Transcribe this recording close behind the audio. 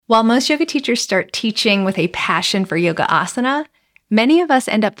While most yoga teachers start teaching with a passion for yoga asana, many of us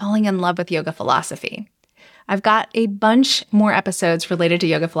end up falling in love with yoga philosophy. I've got a bunch more episodes related to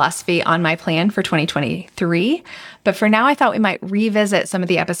yoga philosophy on my plan for 2023, but for now I thought we might revisit some of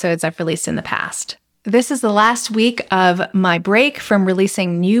the episodes I've released in the past. This is the last week of my break from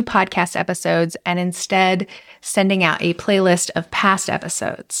releasing new podcast episodes and instead sending out a playlist of past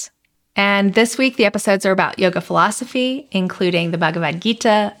episodes. And this week, the episodes are about yoga philosophy, including the Bhagavad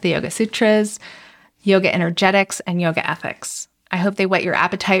Gita, the Yoga Sutras, yoga energetics, and yoga ethics. I hope they whet your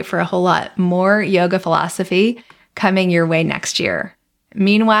appetite for a whole lot more yoga philosophy coming your way next year.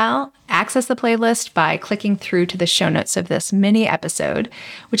 Meanwhile, access the playlist by clicking through to the show notes of this mini episode,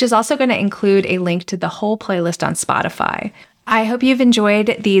 which is also going to include a link to the whole playlist on Spotify. I hope you've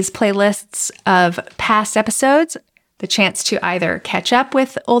enjoyed these playlists of past episodes, the chance to either catch up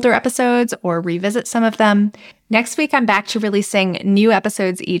with older episodes or revisit some of them. Next week, I'm back to releasing new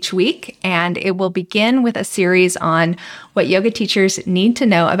episodes each week, and it will begin with a series on what yoga teachers need to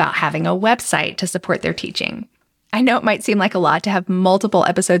know about having a website to support their teaching. I know it might seem like a lot to have multiple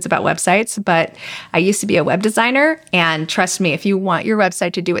episodes about websites, but I used to be a web designer, and trust me, if you want your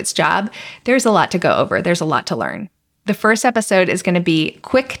website to do its job, there's a lot to go over. There's a lot to learn. The first episode is going to be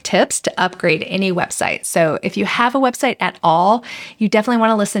quick tips to upgrade any website. So if you have a website at all, you definitely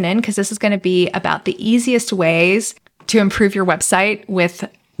want to listen in because this is going to be about the easiest ways to improve your website with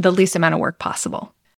the least amount of work possible.